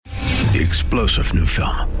The explosive new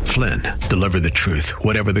film, Flynn, deliver the truth,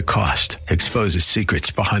 whatever the cost, exposes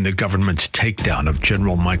secrets behind the government's takedown of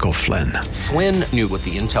General Michael Flynn. Flynn knew what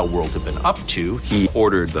the intel world had been up to. He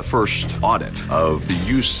ordered the first audit of the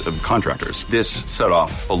use of contractors. This set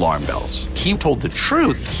off alarm bells. He told the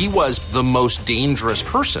truth. He was the most dangerous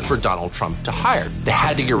person for Donald Trump to hire. They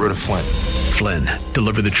had to get rid of Flynn. Flynn,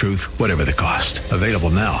 deliver the truth, whatever the cost. Available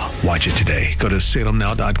now. Watch it today. Go to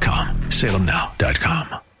salemnow.com.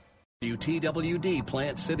 salemnow.com. WTWD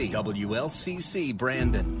Plant City, WLCC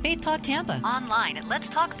Brandon. Faith Talk Tampa. Online at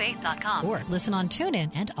letstalkfaith.com. Or listen on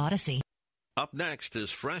TuneIn and Odyssey. Up next is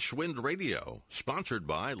Fresh Wind Radio, sponsored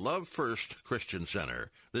by Love First Christian Center.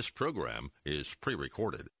 This program is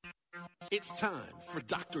pre-recorded. It's time for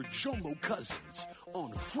Dr. Jomo Cousins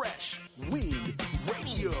on Fresh Wind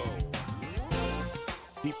Radio.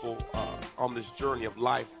 People on this journey of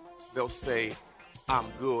life, they'll say, I'm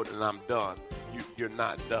good and I'm done. You're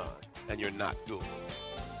not done and you're not good.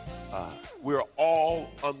 We're all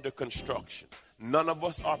under construction. None of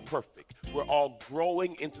us are perfect. We're all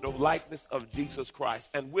growing into the likeness of Jesus Christ.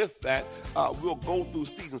 And with that, we'll go through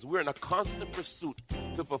seasons. We're in a constant pursuit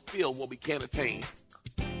to fulfill what we can't attain.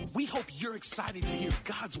 We hope you're excited to hear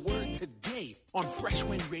God's word today on Fresh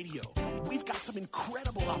Wind Radio. We've got some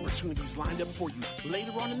incredible opportunities lined up for you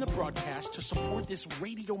later on in the broadcast to support this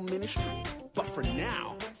radio ministry. But for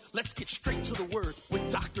now, let's get straight to the word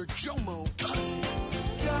with Dr. Jomo Cousins.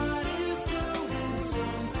 God is doing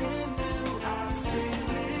something new. I feel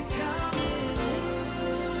it coming.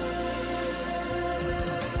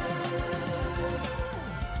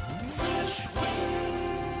 Fresh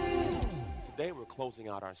Wind. Today we're closing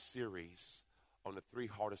out our series on the 3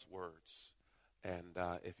 hardest words. And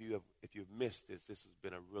if you've missed this has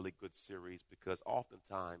been a really good series because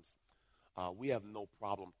oftentimes we have no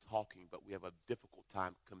problem talking, but we have a difficult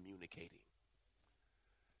time communicating.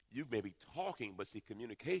 You may be talking, but see,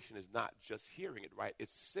 communication is not just hearing it right,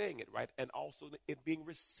 it's saying it right, and also it being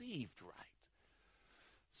received right.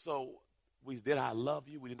 So we did I love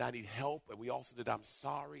you, we did I need help, and we also did I'm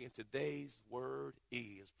sorry, and today's word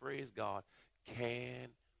is, praise God, can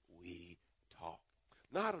we talk?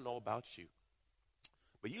 Now, I don't know about you,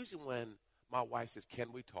 but usually when my wife says,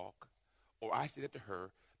 can we talk, or I say that to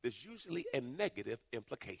her, there's usually a negative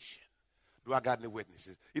implication. Do I got any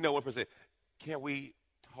witnesses? You know, one person said, can we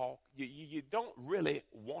talk? You don't really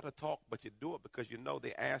want to talk, but you do it because you know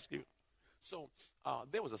they ask you. So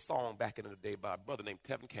there was a song back in the day by a brother named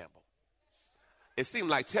Tevin Campbell. It seemed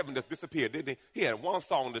like Tevin just disappeared, didn't he? He had one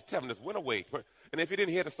song that Tevin just went away. And if you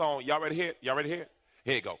didn't hear the song, y'all ready to hear it? Y'all ready to hear it?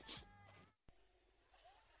 Here you go.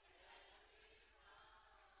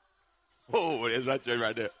 Oh, that's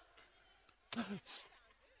right there.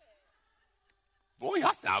 Boy,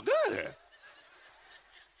 y'all sound good.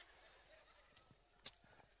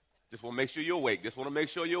 Just want to make sure you're awake. Just want to make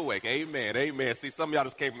sure you're awake. Amen. Amen. See, some of y'all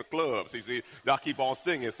just came from the club. See, y'all keep on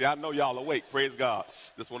singing. See, I know y'all awake. Praise God.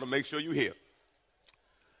 Just want to make sure you're here.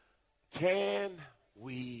 Can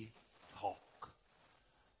we talk?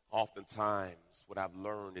 Oftentimes, what I've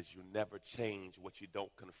learned is you never change what you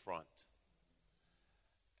don't confront.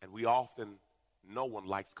 And we often, no one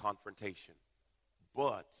likes confrontation,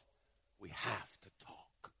 but we have to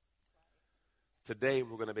talk. Today,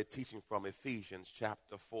 we're going to be teaching from Ephesians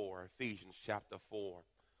chapter 4. Ephesians chapter 4.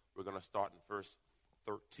 We're going to start in verse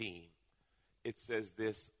 13. It says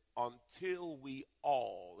this, until we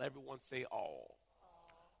all, everyone say all.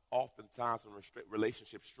 Oftentimes when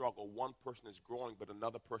relationships struggle, one person is growing, but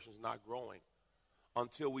another person is not growing.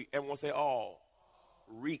 Until we, everyone say all.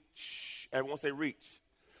 Reach. Everyone say reach.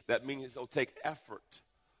 That means it'll take effort,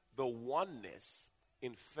 the oneness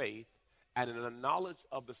in faith and in the knowledge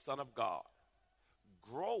of the Son of God.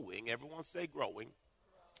 Growing, everyone say growing,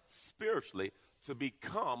 spiritually to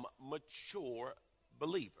become mature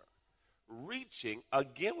believer. Reaching,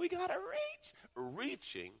 again we got to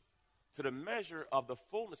reaching to the measure of the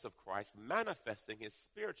fullness of Christ, manifesting his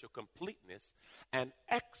spiritual completeness and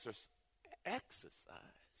exercise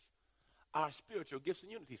our spiritual gifts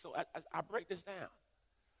and unity. So as I break this down,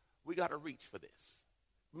 we got to reach for this.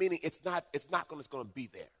 Meaning it's not going to be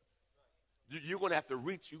there. You're going to have to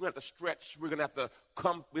reach. You're going to have to stretch. We're going to have to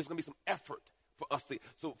come. There's going to be some effort for us to.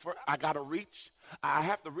 So I got to reach. I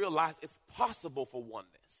have to realize it's possible for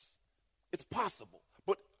oneness. It's possible.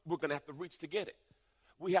 But we're going to have to reach to get it.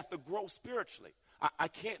 We have to grow spiritually. I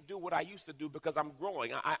can't do what I used to do because I'm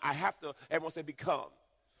growing. I have to, everyone say become.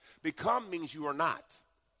 Become means you are not.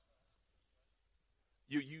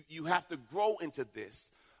 You have to grow into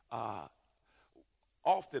this.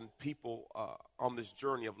 Often people on this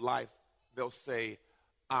journey of life, they'll say,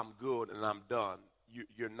 I'm good and I'm done.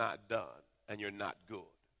 You're not done and you're not good.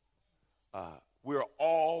 We're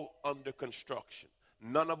all under construction.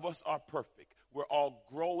 None of us are perfect. We're all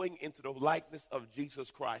growing into the likeness of Jesus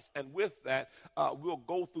Christ. And with that, we'll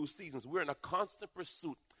go through seasons. We're in a constant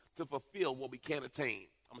pursuit to fulfill what we can't attain.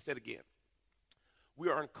 I'm going to say it again. We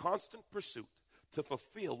are in constant pursuit to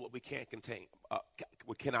fulfill what we can't contain.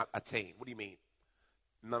 We cannot attain. What do you mean?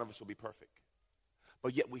 None of us will be perfect.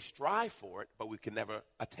 But yet we strive for it, but we can never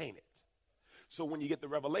attain it. So when you get the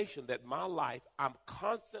revelation that my life, I'm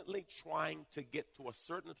constantly trying to get to a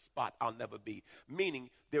certain spot I'll never be, meaning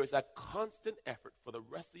there is a constant effort for the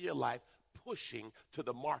rest of your life pushing to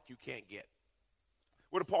the mark you can't get.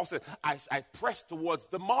 What did Paul say? I press towards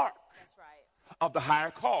the mark. That's right. Of the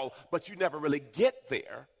higher call, but you never really get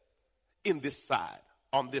there in this side,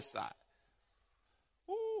 on this side.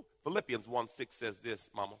 Ooh. Philippians 1:6 says this,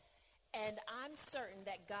 Mama. And I'm certain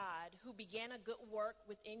that God, who began a good work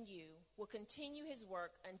within you, will continue his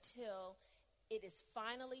work until it is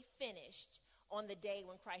finally finished on the day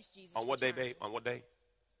when Christ Jesus returns. On what day, babe? On what day?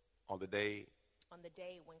 On the day? On the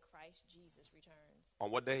day when Christ Jesus returns.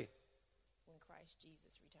 On what day? When Christ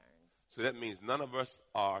Jesus returns. So that means none of us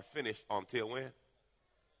are finished until when?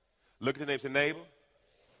 Look at the neighbor.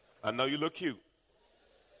 I know you look cute.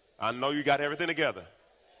 I know you got everything together.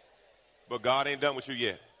 But God ain't done with you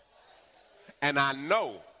yet. And I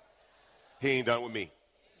know he ain't done with me.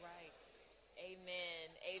 Right. Amen.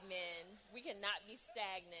 Amen. We cannot be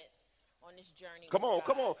stagnant on this journey. Come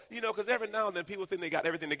on. You know, because every now and then people think they got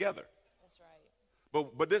everything together. That's right.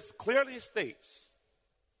 But this clearly states,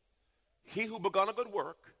 he who begun a good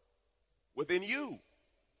work within you.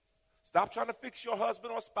 Stop trying to fix your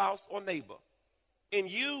husband or spouse or neighbor. In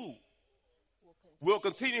you will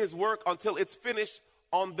continue his work until it's finished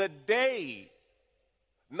on the day.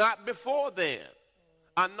 Not before then.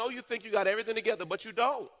 I know you think you got everything together, but you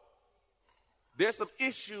don't. There's some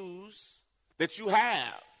issues that you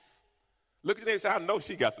have. Look at them and say, I know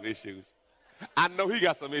she got some issues. I know he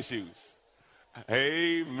got some issues.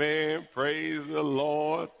 Amen. Praise the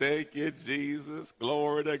Lord. Thank you, Jesus.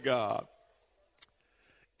 Glory to God.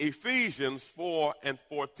 Ephesians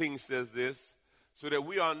 4:14 says this, so that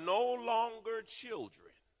we are no longer children,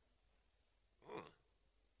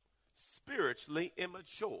 spiritually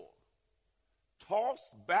immature,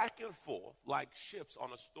 tossed back and forth like ships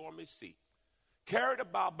on a stormy sea, carried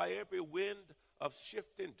about by every wind of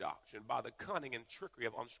shifting doctrine, by the cunning and trickery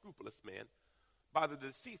of unscrupulous men, by the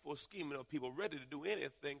deceitful scheming of people ready to do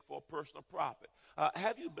anything for personal profit.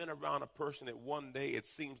 Have you been around a person that one day it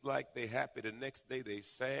seems like they're happy, the next day they're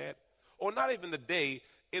sad? Or not even the day,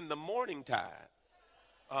 in the morning time.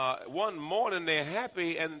 One morning they're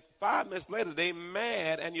happy, and 5 minutes later they're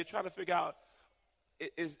mad, and you're trying to figure out,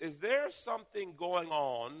 is there something going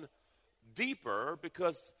on deeper?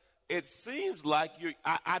 Because it seems like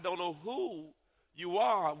I don't know who you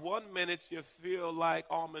are. One minute you feel like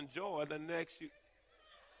almond joy, the next you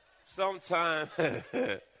sometimes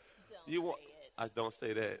you want. I don't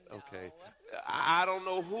say that. No. Okay. I don't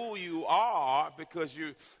know who you are because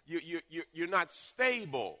you're not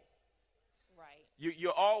stable.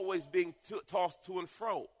 You're always being tossed to and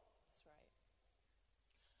fro.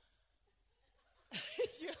 That's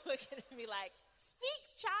right. You're looking at me like, speak,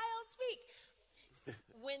 child, speak.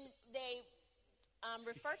 When they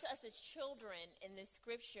refer to us as children in this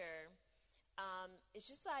scripture, it's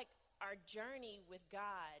just like our journey with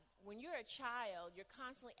God. When you're a child, you're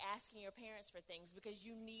constantly asking your parents for things because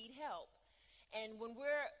you need help. And when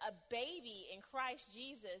we're a baby in Christ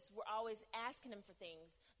Jesus, we're always asking him for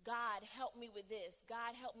things. God, help me with this.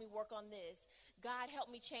 God, help me work on this. God, help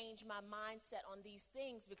me change my mindset on these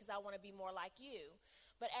things because I want to be more like you.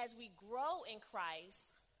 But as we grow in Christ,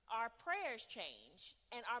 our prayers change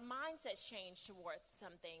and our mindsets change towards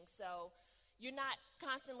something. So you're not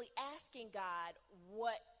constantly asking God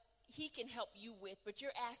what he can help you with, but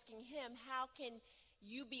you're asking him, how can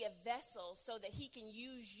you be a vessel so that he can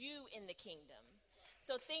use you in the kingdom?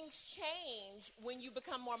 So things change when you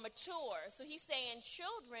become more mature. So he's saying,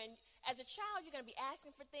 children, as a child, you're going to be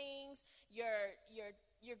asking for things. You're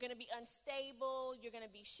going to be unstable. You're going to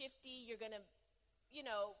be shifty. You're going to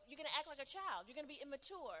act like a child. You're going to be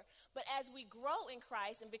immature. But as we grow in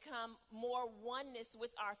Christ and become more oneness with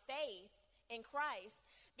our faith in Christ,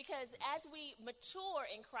 because as we mature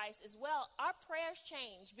in Christ as well, our prayers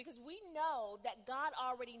change because we know that God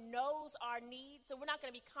already knows our needs. So we're not going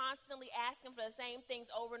to be constantly asking for the same things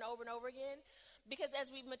over and over and over again, because as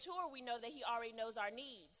we mature, we know that he already knows our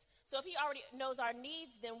needs. So if he already knows our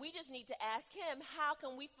needs, then we just need to ask him, how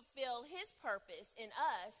can we fulfill his purpose in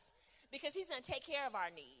us? Because he's going to take care of our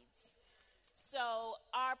needs. So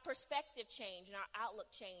our perspective change and our outlook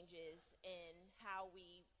changes in how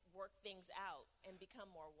we work things out and become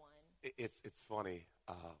more one. It's funny.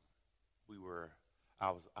 I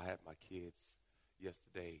had my kids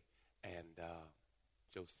yesterday, and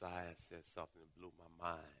Josiah said something that blew my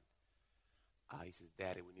mind. He says,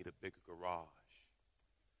 "Daddy, we need a bigger garage."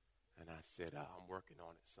 And I said, "I'm working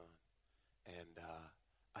on it, son." And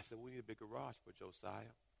I said, "We need a big garage for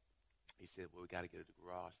Josiah." He said, "Well, we got to get a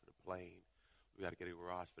garage for the plane. We got to get a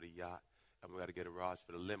garage for the yacht, and we got to get a garage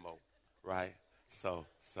for the limo, right?" So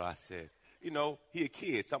I said, he a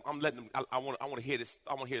kid, so I'm letting him. I want to hear this.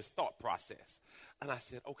 I want to hear his thought process. And I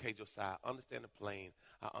said, "Okay, Josiah, I understand the plane.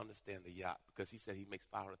 I understand the yacht," because he said he makes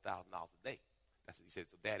 $500,000 a day. That's what he said.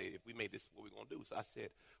 "So, Daddy, if we made this, what we gonna do?" So I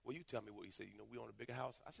said, "Well, you tell me what." He said, "We want a bigger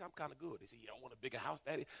house." I said, "I'm kind of good." He said, "You don't want a bigger house,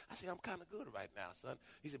 Daddy?" I said, "I'm kind of good right now, son."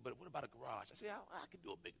 He said, "But what about a garage?" I said, I can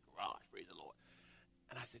do a bigger garage, praise the Lord.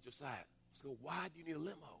 And I said, "Josiah, so why do you need a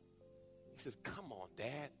limo?" He says, "Come on,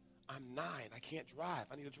 Dad. I'm 9. I can't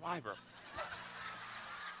drive. I need a driver."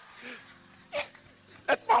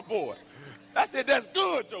 That's my boy. I said, "That's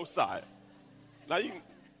good, Josiah. Now it's a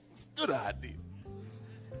good idea."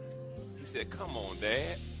 He said, "Come on,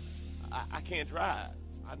 Dad. I can't drive.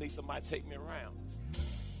 I need somebody to take me around."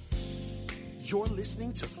 You're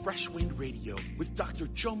listening to Fresh Wind Radio with Dr.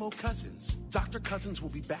 Jomo Cousins. Dr. Cousins will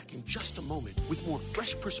be back in just a moment with more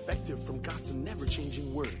fresh perspective from God's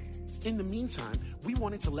never-changing word. In the meantime, we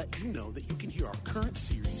wanted to let you know that you can hear our current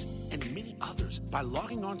series and many others by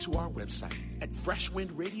logging on to our website at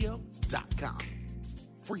freshwindradio.com.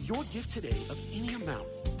 For your gift today of any amount,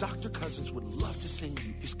 Dr. Cousins would love to send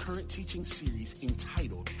you his current teaching series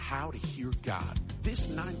entitled How to Hear God. This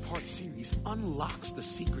 9-part series unlocks the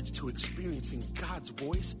secrets to experiencing God's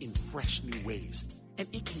voice in fresh new ways, and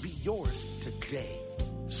it can be yours today.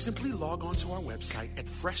 Simply log on to our website at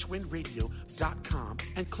freshwindradio.com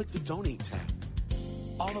and click the Donate tab.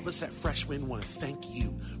 All of us at Fresh Wind want to thank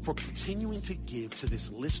you for continuing to give to this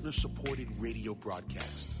listener-supported radio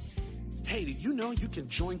broadcast. Hey, did you know you can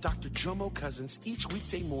join Dr. Jomo Cousins each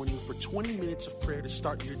weekday morning for 20 minutes of prayer to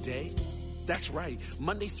start your day? That's right.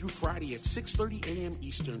 Monday through Friday at 6:30 a.m.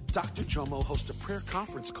 Eastern, Dr. Jomo hosts a prayer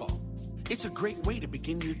conference call. It's a great way to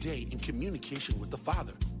begin your day in communication with the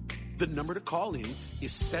Father. The number to call in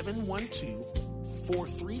is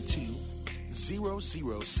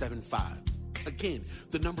 712-432-0075. Again,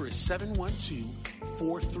 the number is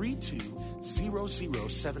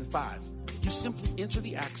 712-432-0075. You simply enter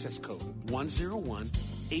the access code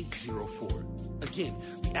 101804. Again,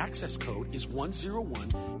 the access code is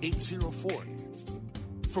 101804.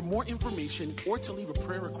 For more information or to leave a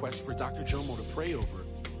prayer request for Dr. Jomo to pray over,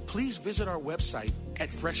 please visit our website at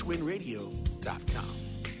freshwindradio.com.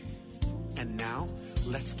 And now,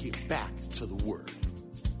 let's get back to the Word.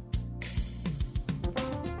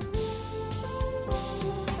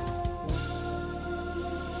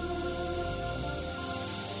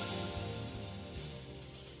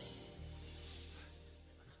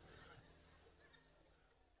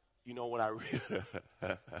 You know what I read?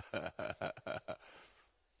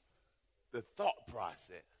 The thought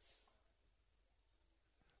process.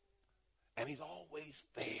 And he's always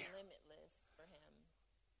there. Limitless for him.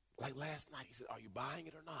 Like last night, he said, "Are you buying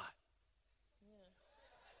it or not?" Yeah.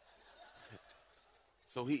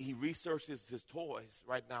 So he researches his toys.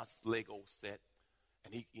 Right now, it's Lego set.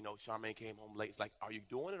 And Charmaine came home late. It's like, "Are you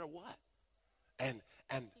doing it or what?" And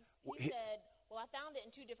he said, "Well, I found it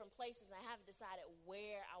in 2 different places, and I haven't decided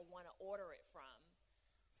where I want to order it from."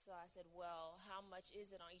 So I said, "Well, how much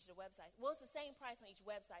is it on each of the websites?" "Well, it's the same price on each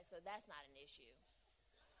website, so that's not an issue."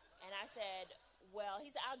 And I said, "Well," he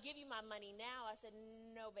said, "I'll give you my money now." I said,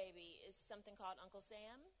 "No, baby, it's something called Uncle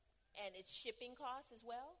Sam, and it's shipping costs as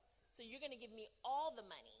well. So you're going to give me all the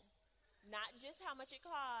money, not just how much it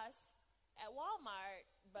costs at Walmart,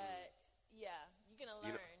 but, yeah, you're going to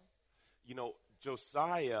learn."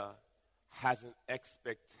 Josiah has an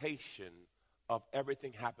expectation of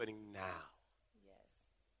everything happening now. Yes.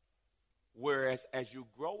 Whereas as you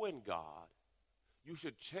grow in God, you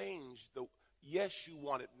should change yes, you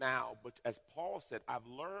want it now, but as Paul said, I've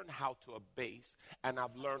learned how to abase and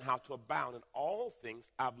I've learned how to abound. In all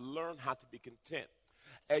things, I've learned how to be content.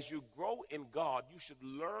 As you grow in God, you should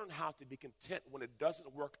learn how to be content when it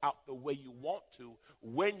doesn't work out the way you want to,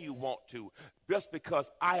 when you want to. Just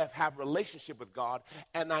because I have relationship with God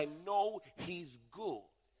and I know he's good.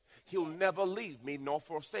 He'll never leave me nor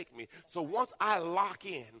forsake me. So once I lock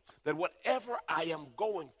in that whatever I am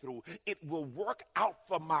going through, it will work out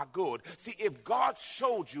for my good. See, if God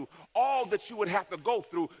showed you all that you would have to go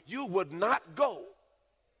through, you would not go.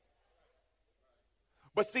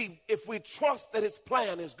 But see, if we trust that his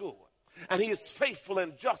plan is good and he is faithful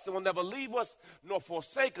and just and will never leave us nor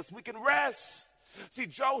forsake us, we can rest See,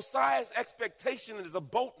 Josiah's expectation is a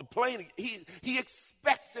boat, the plane. He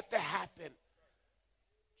expects it to happen.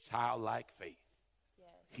 Childlike faith. Yes.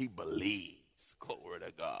 He believes. Glory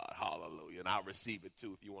to God. Hallelujah. And I'll receive it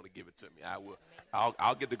too if you want to give it to me. I will.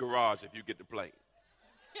 I'll get the garage if you get the plane.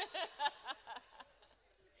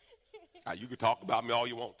 You can talk about me all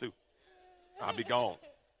you want to. I'll be gone.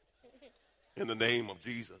 In the name of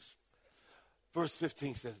Jesus. Verse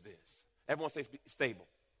 15 says this. Everyone say stable.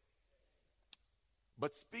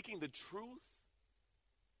 But speaking the truth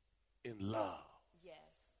in love. Yes.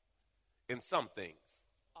 In some things.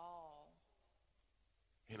 All.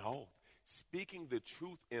 In all. Speaking the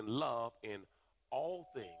truth in love in all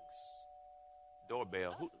things.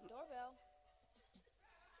 Doorbell. Oh, doorbell.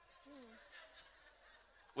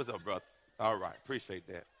 What's up, brother? All right. Appreciate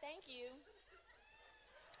that. Thank you.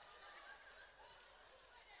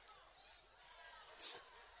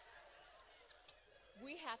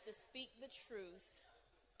 We have to speak the truth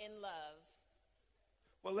in love.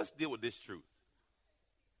 Well, let's deal with this truth.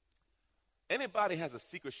 Anybody has a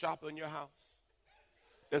secret shopper in your house?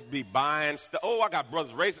 Let's be buying stuff. Oh, I got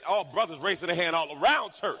brothers racing. All brothers raising their hand all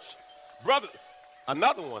around church. Brother,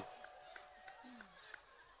 another one.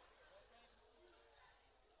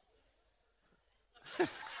 Thank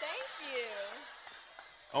you.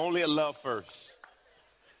 Only at Love First.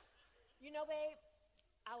 You know, babe,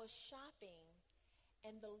 I was shopping,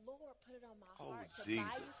 and the Lord put it on my heart to Jesus.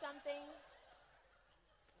 buy you something.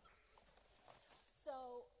 So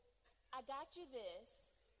I got you this.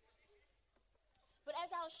 But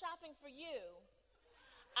as I was shopping for you,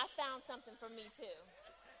 I found something for me too.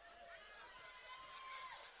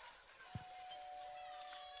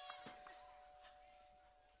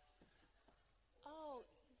 Oh,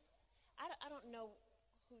 I don't know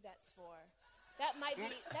who that's for. That might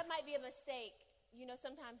be a mistake. You know,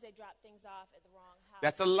 sometimes they drop things off at the wrong house.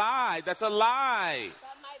 That's a lie. That's a lie.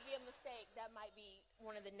 That might be a mistake. That might be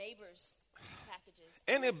one of the neighbors' packages.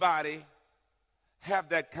 Anybody have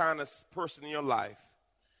that kind of person in your life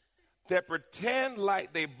that pretend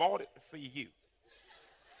like they bought it for you,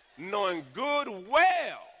 knowing good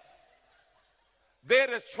well they're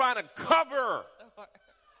just trying to cover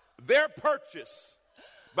their purchase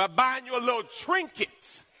by buying you a little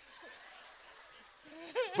trinket.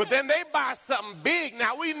 But then they buy something big.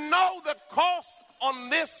 Now, we know the cost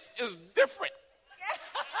on this is different.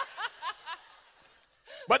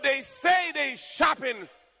 But they say they shopping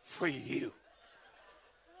for you.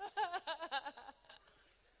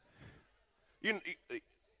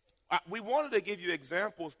 We wanted to give you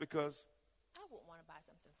examples because I wouldn't want to buy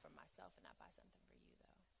something for myself and not buy something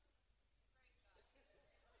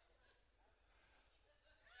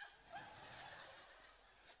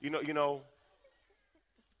for you, though.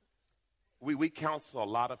 We counsel a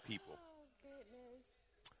lot of people. Oh, goodness.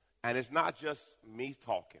 And it's not just me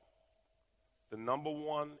talking. The number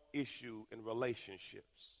one issue in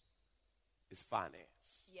relationships is finance.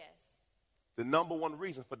 Yes. The number one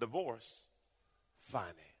reason for divorce,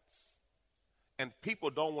 finance. And people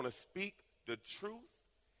don't want to speak the truth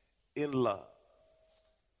in love.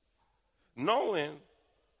 Knowing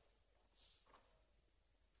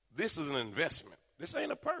this is an investment. This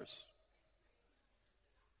ain't a purse.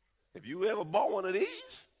 If you ever bought one of these,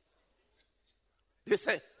 this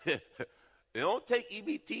ain't, they don't take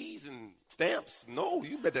EBTs and stamps. No,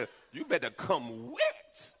 you better come with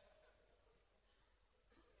it.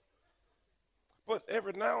 But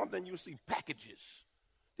every now and then you see packages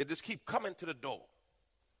that just keep coming to the door.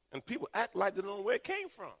 And people act like they don't know where it came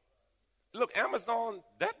from. Look, Amazon,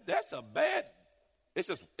 that's a bad, it's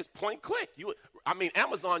point click.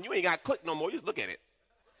 Amazon, you ain't got to click no more. You just look at it.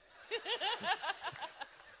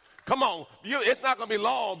 Come on, it's not going to be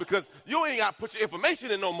long because you ain't got to put your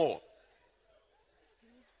information in no more.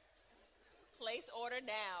 Place order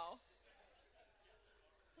now.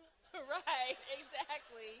 Right,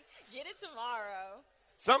 exactly. Get it tomorrow.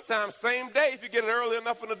 Sometimes same day if you get it early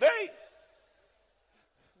enough in the day.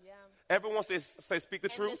 Yeah. Everyone say speak the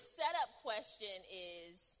and truth. The setup question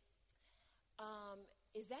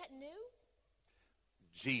is that new?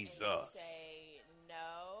 Jesus. And you say,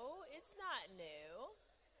 no, it's not new.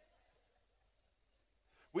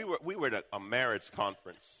 We were at a marriage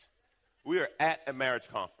conference. We were at a marriage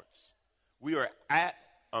conference. We were at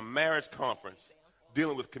a marriage conference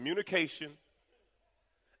dealing with communication,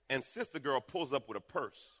 and sister girl pulls up with a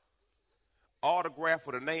purse, autographed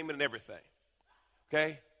with her name and everything,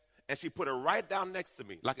 okay? And she put it right down next to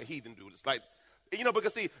me like a heathen dude. It's like,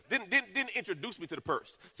 because see, didn't introduce me to the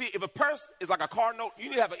purse. See, if a purse is like a car note, you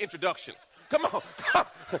need to have an introduction. Come on.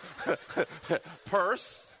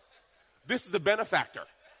 Purse, this is the benefactor.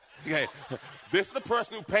 Okay, this is the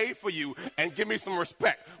person who paid for you, and give me some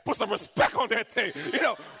respect. Put some respect on that thing. You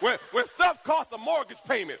know, when stuff costs a mortgage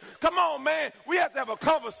payment, come on, man. We have to have a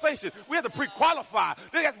conversation. We have to pre-qualify.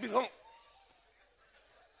 There has to be some.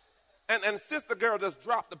 And sister girl just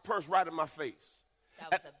dropped the purse right in my face.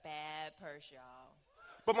 That was a bad purse, y'all.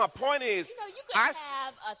 But my point is, you know, you could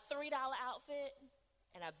have a $3 outfit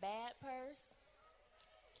and a bad purse.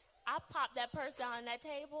 I popped that purse down on that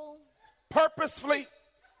table. Purposefully.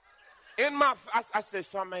 I said,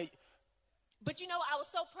 Charmaine. But you know, I was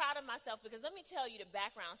so proud of myself because let me tell you the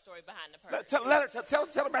background story behind the purse. Tell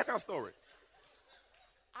the background story.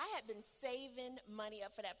 I had been saving money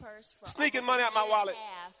up for that purse for sneaking money out my wallet.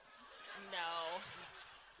 No.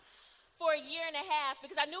 For a year and a half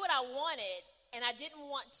because I knew what I wanted and I didn't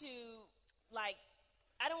want to,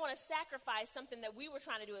 I didn't want to sacrifice something that we were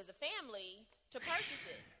trying to do as a family to purchase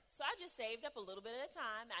it. So I just saved up a little bit at a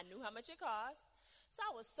time. I knew how much it cost. So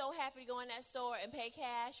I was so happy to go in that store and pay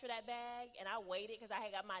cash for that bag. And I waited because I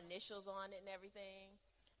had got my initials on it and everything.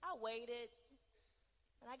 I waited.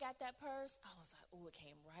 And I got that purse. I was like, ooh, it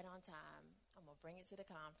came right on time. I'm going to bring it to the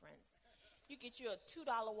conference. You get you a $2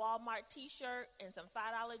 Walmart T-shirt and some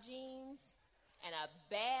 $5 jeans and a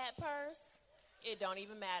bad purse. It don't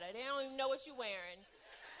even matter. They don't even know what you're wearing.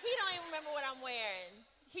 He don't even remember what I'm wearing.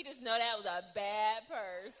 He just know that was a bad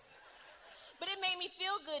purse. But it made me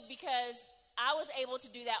feel good because I was able to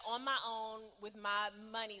do that on my own with my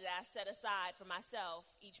money that I set aside for myself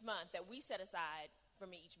each month, that we set aside for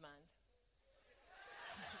me each month.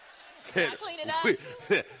 Can I clean it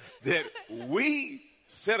up? That we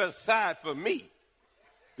set aside for me.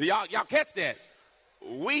 Y'all catch that?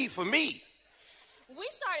 We for me. We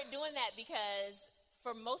started doing that because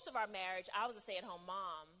for most of our marriage, I was a stay-at-home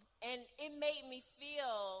mom. And it made me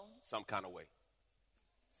feel some kind of way.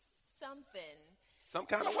 Something. Some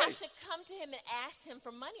kind of way. To have to come to him and ask him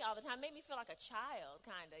for money all the time made me feel like a child,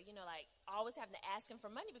 kind of. You know, like always having to ask him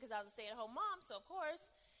for money because I was a stay-at-home mom. So, of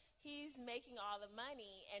course, he's making all the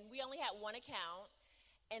money. And we only had one account.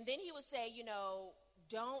 And then he would say, you know,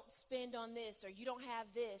 don't spend on this or you don't have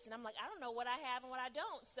this. And I'm like, I don't know what I have and what I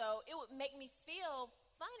don't. So it would make me feel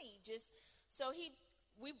funny. So it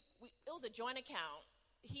was a joint account.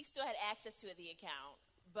 He still had access to the account,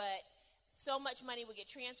 but so much money would get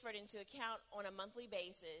transferred into account on a monthly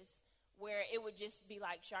basis where it would just be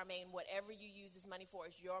like, Charmaine, whatever you use this money for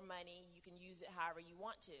is your money. You can use it however you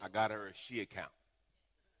want to. I got her a she account,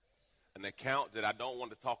 an account that I don't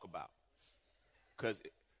want to talk about because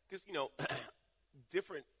you know,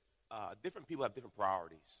 different people have different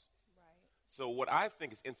priorities. Right. So what I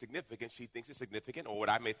think is insignificant, she thinks is significant, or what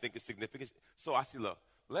I may think is significant. So I say, look,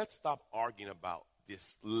 let's stop arguing about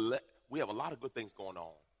this. We have a lot of good things going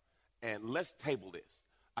on, and let's table this.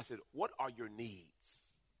 I said, what are your needs?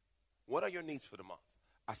 What are your needs for the month?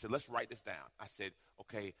 I said, let's write this down. I said,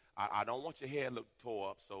 okay, I don't want your hair look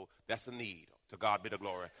tore up, so that's a need. To God be the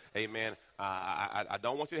glory. Amen. I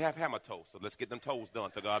don't want you to have hammer toes, so let's get them toes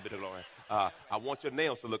done. To God be the glory. I want your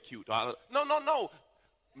nails to look cute. No.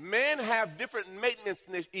 Men have different maintenance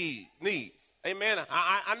needs. Amen.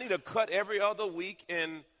 I need a cut every other week,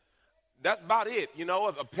 and that's about it. You know,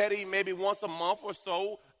 a petty maybe once a month or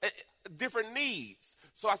so, different needs.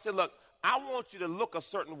 So I said, look, I want you to look a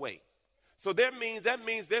certain way. So that means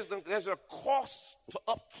there's a cost to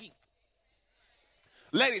upkeep.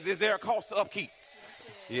 Ladies, is there a cost to upkeep?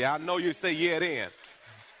 Yeah, I know you say yeah then.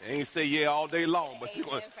 You ain't say yeah all day long, but you're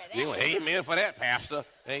going amen for that, Pastor.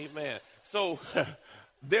 Amen. So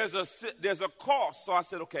there's a cost. So I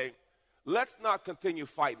said, okay, let's not continue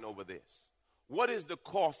fighting over this. What is the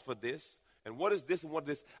cost for this? And what is this and what is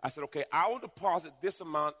this? I said, okay, I will deposit this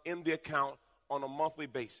amount in the account on a monthly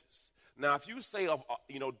basis. Now, if you say,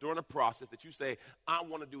 during the process that you say, I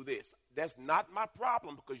want to do this, that's not my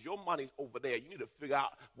problem because your money's over there. You need to figure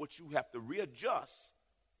out what you have to readjust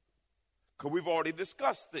because we've already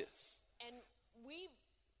discussed this.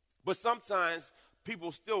 But sometimes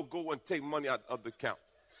people still go and take money out of the account.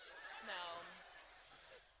 No.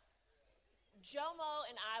 Jomo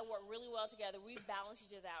and I work really well together. We balance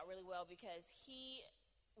each other out really well because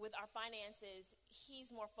with our finances,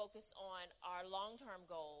 he's more focused on our long-term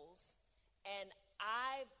goals. And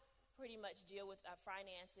I pretty much deal with our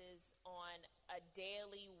finances on a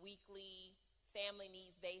daily, weekly, family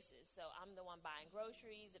needs basis. So I'm the one buying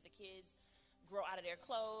groceries. If the kids grow out of their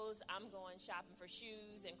clothes, I'm going shopping for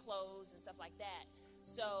shoes and clothes and stuff like that.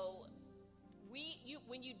 So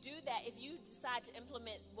when you do that, if you decide to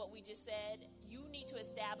implement what we just said, you need to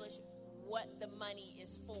establish what the money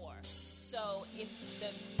is for. So if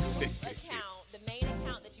the main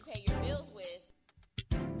account that you pay your bills with,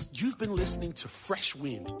 You've been listening to Fresh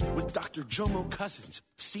Wind with Dr. Jomo Cousins,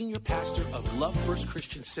 Senior Pastor of Love First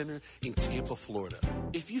Christian Center in Tampa, Florida.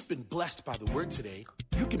 If you've been blessed by the word today,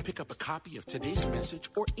 you can pick up a copy of today's message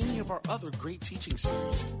or any of our other great teaching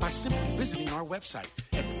series by simply visiting our website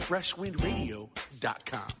at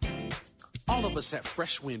freshwindradio.com. All of us at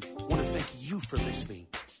Fresh Wind want to thank you for listening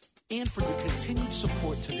and for your continued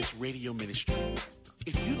support to this radio ministry.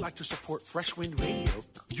 If you'd like to support Fresh Wind Radio,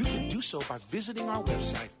 you can do so by visiting our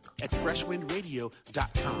website at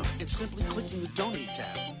freshwindradio.com and simply clicking the Donate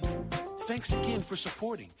tab. Thanks again for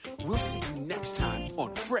supporting. We'll see you next time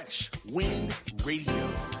on Fresh Wind Radio.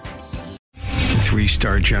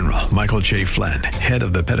 3-star General Michael J. Flynn, head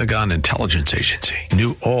of the Pentagon Intelligence Agency,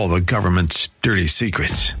 knew all the government's dirty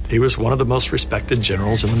secrets. He was one of the most respected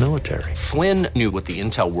generals in the military. Flynn knew what the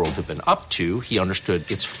intel world had been up to. He understood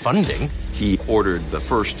its funding. He ordered the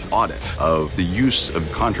first audit of the use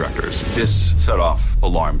of contractors. This set off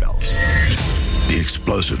alarm bells. The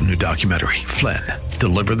explosive new documentary, Flynn,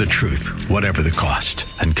 Deliver the Truth, Whatever the Cost,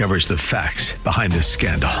 uncovers the facts behind this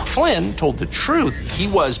scandal. Flynn told the truth. He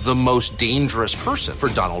was the most dangerous person for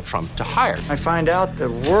Donald Trump to hire. I find out the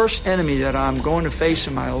worst enemy that I'm going to face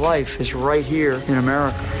in my life is right here in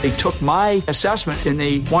America. They took my assessment and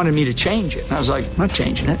they wanted me to change it. And I was like, I'm not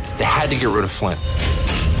changing it. They had to get rid of Flynn.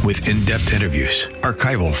 With in-depth interviews,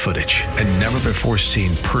 archival footage, and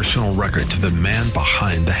never-before-seen personal records of the man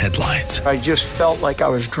behind the headlines. I just felt like I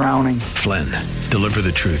was drowning. Flynn, Deliver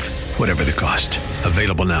the Truth, Whatever the Cost.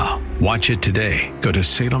 Available now. Watch it today. Go to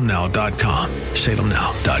salemnow.com.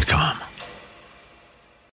 salemnow.com.